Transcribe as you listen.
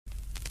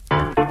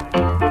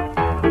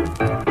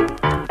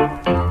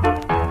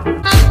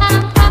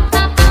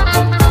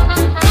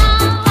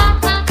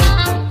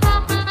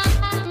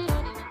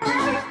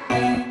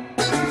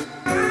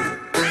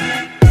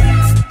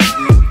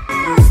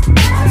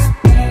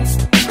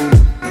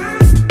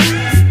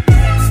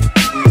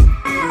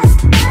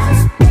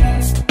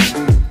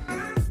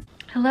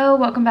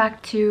welcome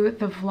back to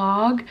the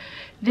vlog.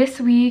 This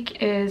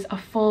week is a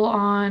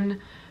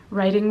full-on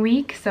writing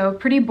week, so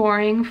pretty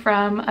boring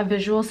from a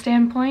visual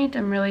standpoint.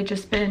 I'm really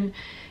just been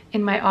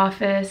in my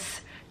office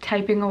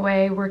typing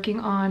away, working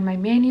on my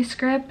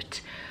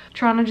manuscript.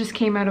 Toronto just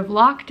came out of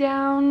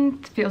lockdown.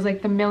 It feels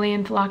like the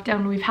millionth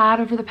lockdown we've had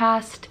over the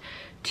past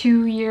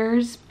 2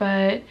 years,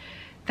 but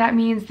that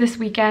means this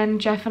weekend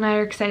Jeff and I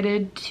are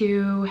excited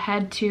to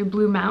head to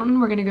Blue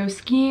Mountain. We're gonna go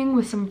skiing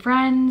with some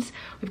friends.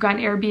 We've got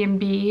an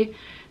Airbnb,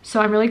 so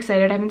I'm really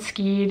excited. I haven't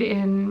skied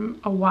in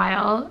a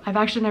while. I've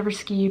actually never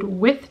skied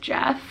with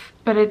Jeff,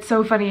 but it's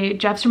so funny.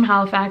 Jeff's from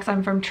Halifax,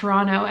 I'm from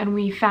Toronto, and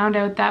we found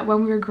out that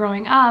when we were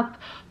growing up,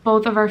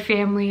 both of our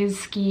families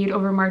skied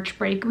over March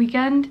break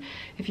weekend.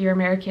 If you're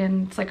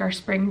American, it's like our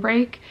spring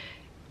break,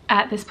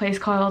 at this place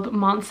called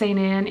Mont Saint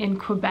Anne in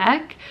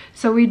Quebec.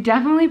 So we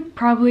definitely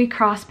probably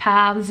crossed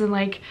paths in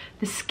like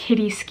this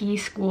kiddie ski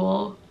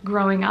school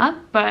growing up,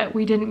 but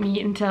we didn't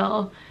meet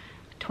until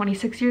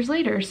 26 years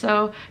later,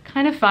 so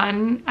kind of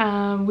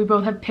fun. We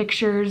both have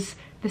pictures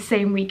the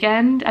same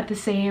weekend at the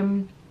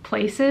same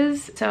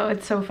places, so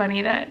it's so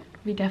funny that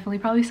we definitely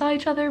probably saw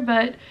each other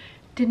but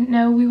didn't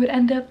know we would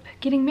end up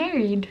getting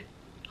married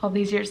all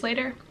these years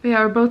later. But yeah,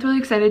 we're both really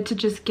excited to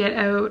just get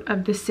out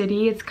of the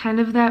city. It's kind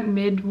of that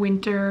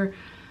mid-winter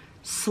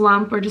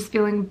slump. We're just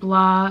feeling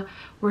blah.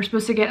 We're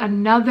supposed to get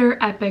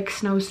another epic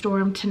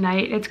snowstorm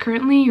tonight. It's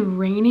currently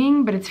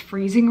raining, but it's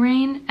freezing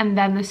rain, and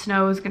then the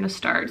snow is gonna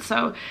start.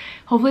 So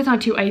hopefully it's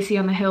not too icy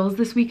on the hills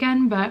this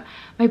weekend, but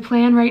my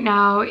plan right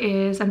now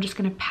is I'm just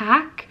gonna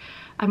pack.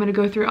 I'm gonna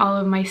go through all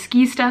of my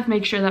ski stuff,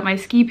 make sure that my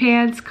ski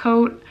pants,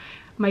 coat,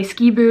 my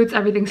ski boots,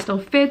 everything still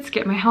fits,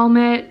 get my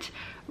helmet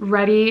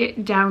ready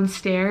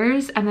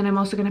downstairs, and then I'm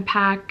also gonna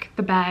pack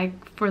the bag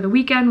for the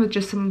weekend with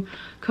just some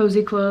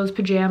cozy clothes,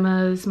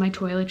 pajamas, my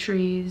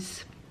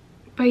toiletries.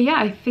 But yeah,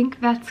 I think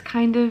that's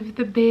kind of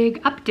the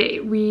big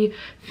update. We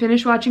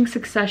finished watching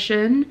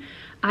Succession.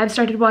 I've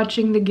started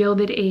watching The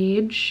Gilded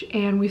Age,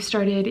 and we've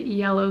started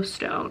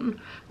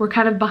Yellowstone. We're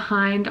kind of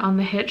behind on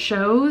the hit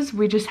shows.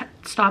 We just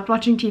stopped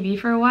watching TV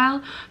for a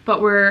while,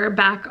 but we're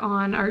back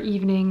on our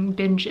evening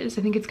binges.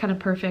 I think it's kind of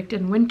perfect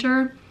in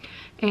winter,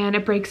 and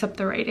it breaks up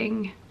the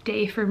writing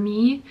day for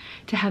me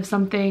to have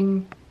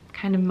something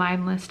kind of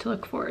mindless to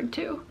look forward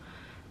to.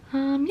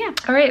 Yeah.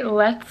 All right,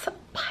 let's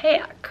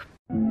pack.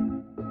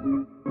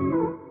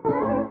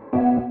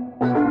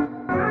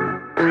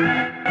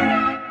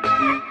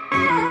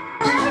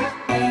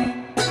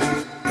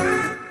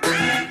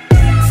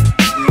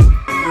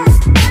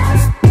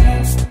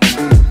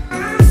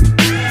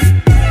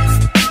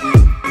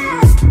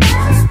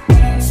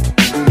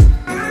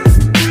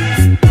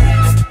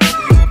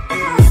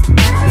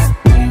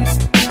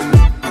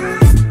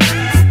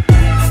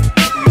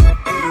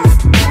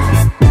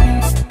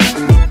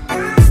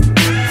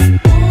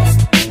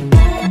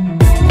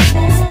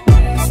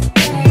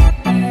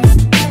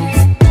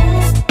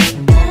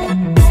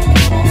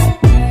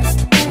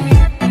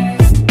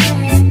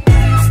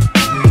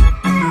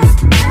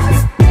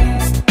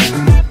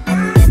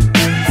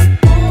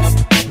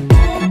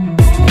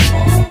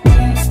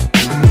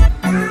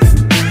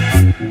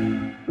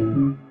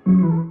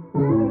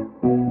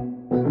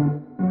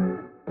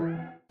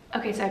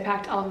 Okay, so I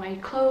packed all of my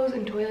clothes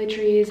and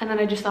toiletries, and then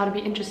I just thought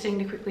it'd be interesting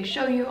to quickly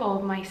show you all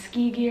of my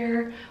ski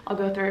gear. I'll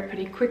go through it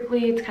pretty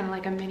quickly. It's kind of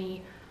like a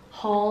mini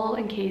haul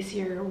in case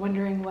you're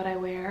wondering what I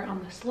wear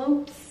on the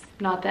slopes.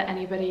 Not that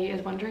anybody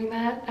is wondering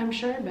that, I'm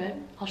sure, but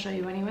I'll show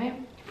you anyway.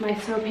 My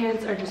snow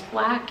pants are just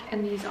black,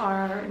 and these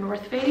are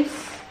North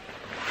Face.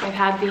 I've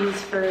had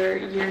these for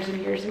years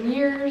and years and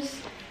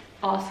years.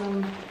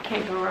 Awesome,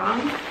 can't go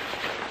wrong.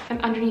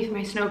 And underneath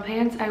my snow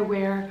pants, I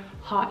wear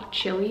hot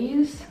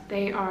chilies.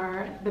 They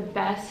are the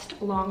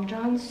best long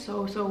johns,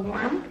 so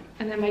warm.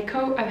 And then my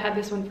coat, I've had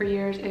this one for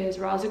years, is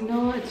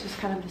Rossignol. It's just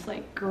kind of this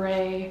like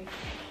gray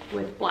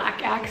with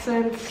black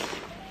accents.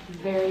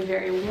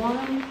 Very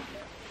warm.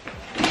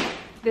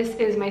 This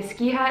is my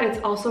ski hat. It's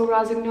also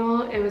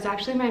Rossignol. It was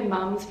actually my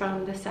mom's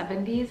from the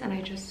 70s, and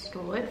I just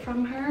stole it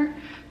from her,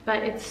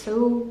 but it's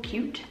so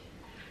cute.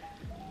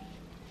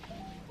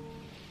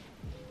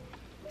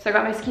 So I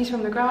got my skis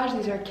from the garage.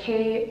 These are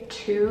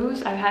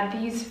K2s. I've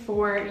had these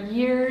for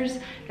years.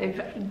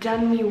 They've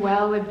done me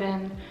well. They've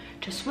been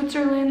to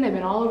Switzerland. They've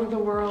been all over the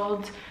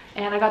world.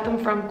 And I got them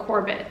from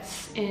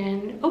Corbett's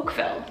in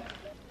Oakville.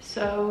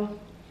 So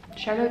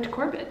shout out to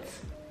Corbett's.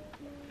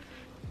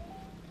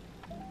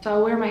 So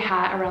I'll wear my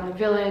hat around the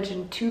village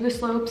and to the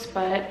slopes,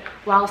 but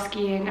while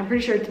skiing, I'm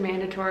pretty sure it's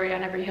mandatory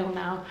on every hill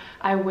now,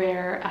 I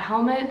wear a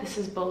helmet. This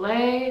is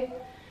belay.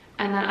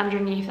 And then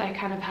underneath I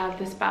kind of have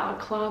this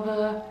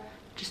balaclava,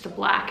 just a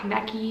black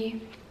necky,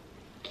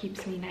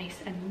 keeps me nice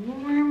and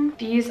warm.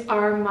 These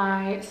are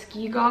my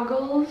ski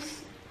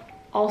goggles.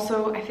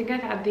 Also, I think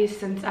I've had these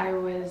since I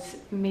was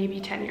maybe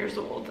 10 years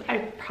old. I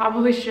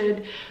probably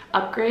should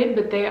upgrade,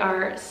 but they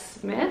are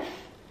Smith.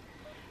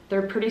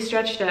 They're pretty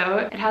stretched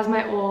out. It has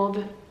my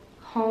old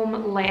home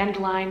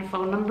landline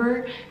phone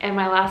number and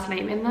my last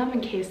name in them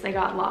in case they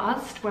got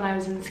lost when I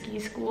was in ski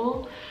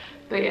school.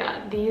 But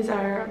yeah, these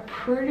are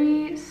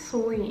pretty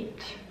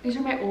sweet. These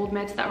are my old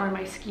mitts that were in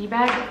my ski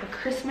bag. But for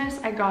Christmas,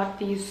 I got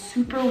these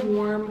super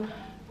warm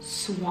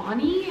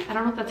Swanee. I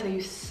don't know if that's how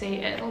you say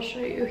it. I'll show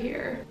you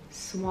here.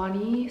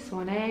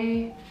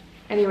 Swanee.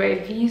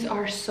 Anyway, these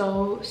are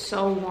so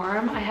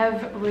warm. I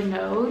have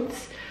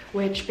Raynaud's,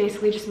 which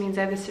basically just means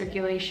I have the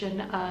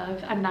circulation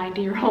of a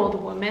 90-year-old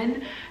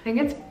woman. I think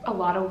it's a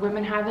lot of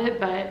women have it,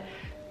 but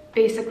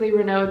basically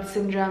Raynaud's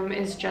syndrome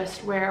is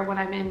just where when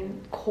I'm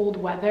in cold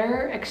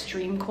weather,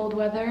 extreme cold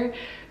weather,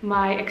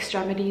 my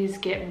extremities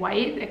get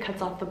white. It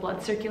cuts off the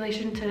blood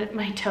circulation to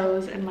my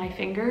toes and my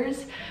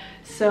fingers.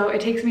 So it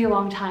takes me a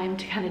long time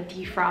to kind of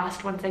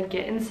defrost once I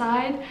get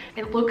inside.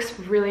 It looks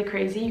really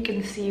crazy. You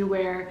can see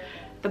where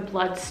the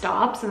blood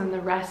stops and then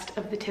the rest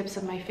of the tips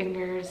of my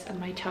fingers and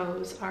my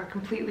toes are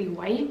completely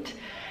white.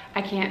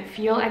 I can't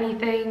feel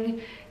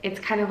anything. It's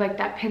kind of like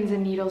that pins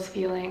and needles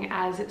feeling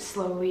as it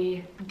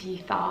slowly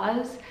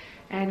de-thaws.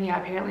 And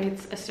yeah, apparently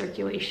it's a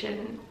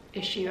circulation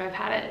issue. I've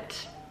had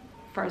it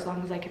for as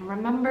long as I can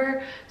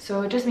remember.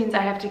 So it just means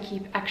I have to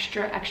keep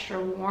extra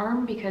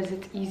warm because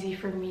it's easy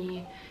for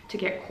me to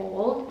get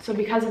cold. So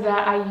because of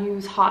that, I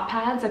use hot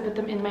pads. I put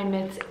them in my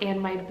mitts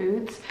and my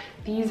boots.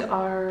 These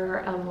are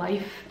a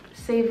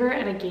lifesaver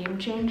and a game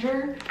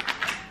changer.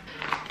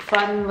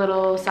 Fun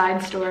little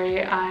side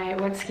story, I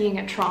went skiing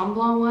at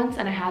Tremblant once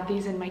and I had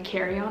these in my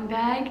carry-on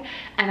bag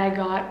and I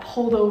got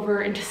pulled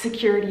over into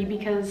security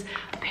because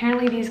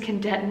apparently these can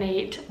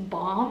detonate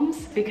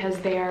bombs because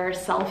they are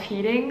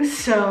self-heating.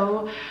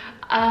 So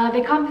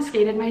they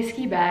confiscated my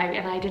ski bag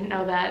and I didn't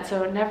know that.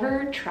 So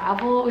never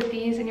travel with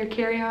these in your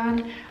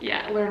carry-on.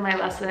 Yeah, learned my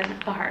lesson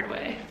the hard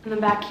way. And then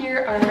back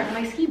here are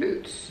my ski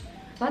boots.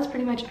 So that's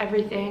pretty much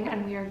everything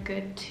and we are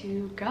good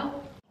to go.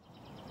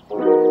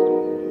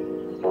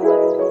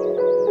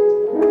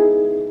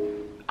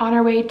 On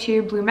our way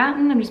to Blue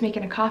Mountain, I'm just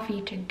making a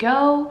coffee to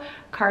go.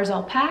 Car's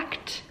all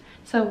packed.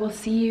 So we'll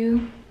see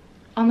you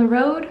on the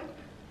road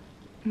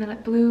and then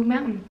at Blue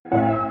Mountain.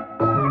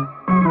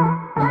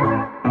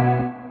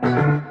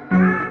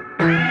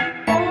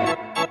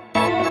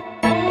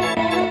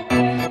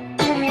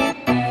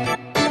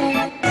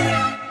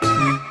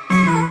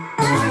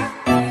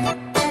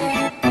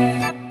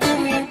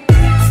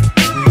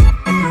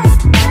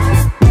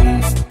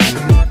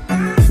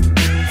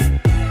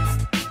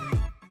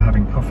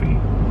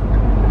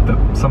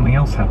 Something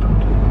else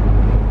happened.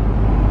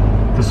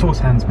 The source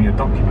hands me a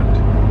document.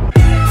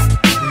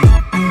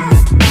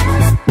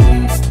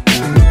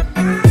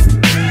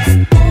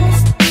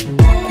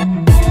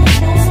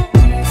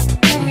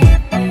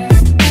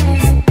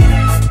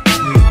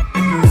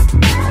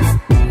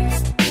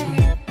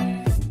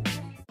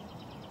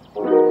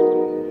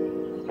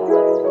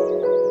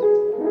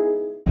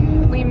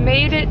 We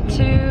made it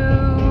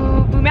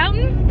to Blue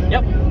Mountain?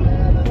 Yep.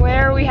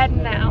 Where are we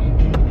heading now?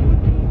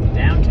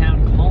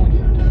 Downtown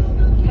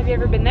Collingwood. Have you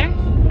ever been there?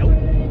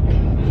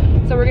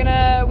 Nope. So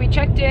we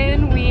checked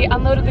in, we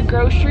unloaded the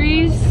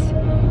groceries,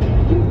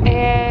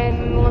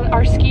 and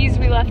our skis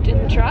we left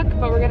in the truck,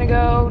 but we're gonna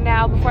go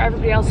now before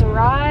everybody else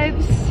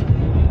arrives,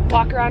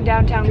 walk around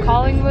downtown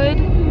Collingwood,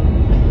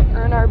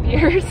 earn our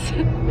beers.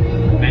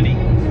 Many.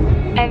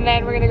 And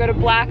then we're gonna go to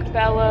Black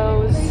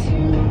Bellows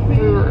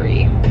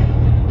Brewery,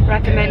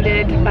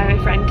 recommended by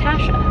my friend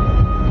Tasha.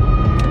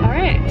 All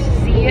right,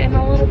 see you in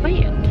a little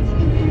bit.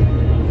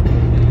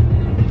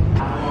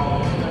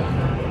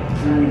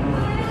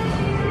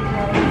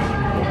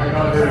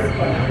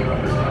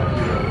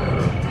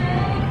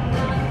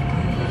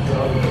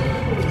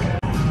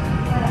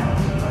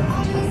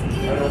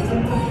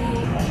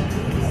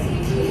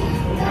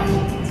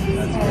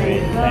 That's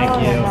great. Thank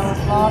you.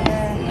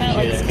 That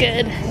looks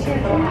good.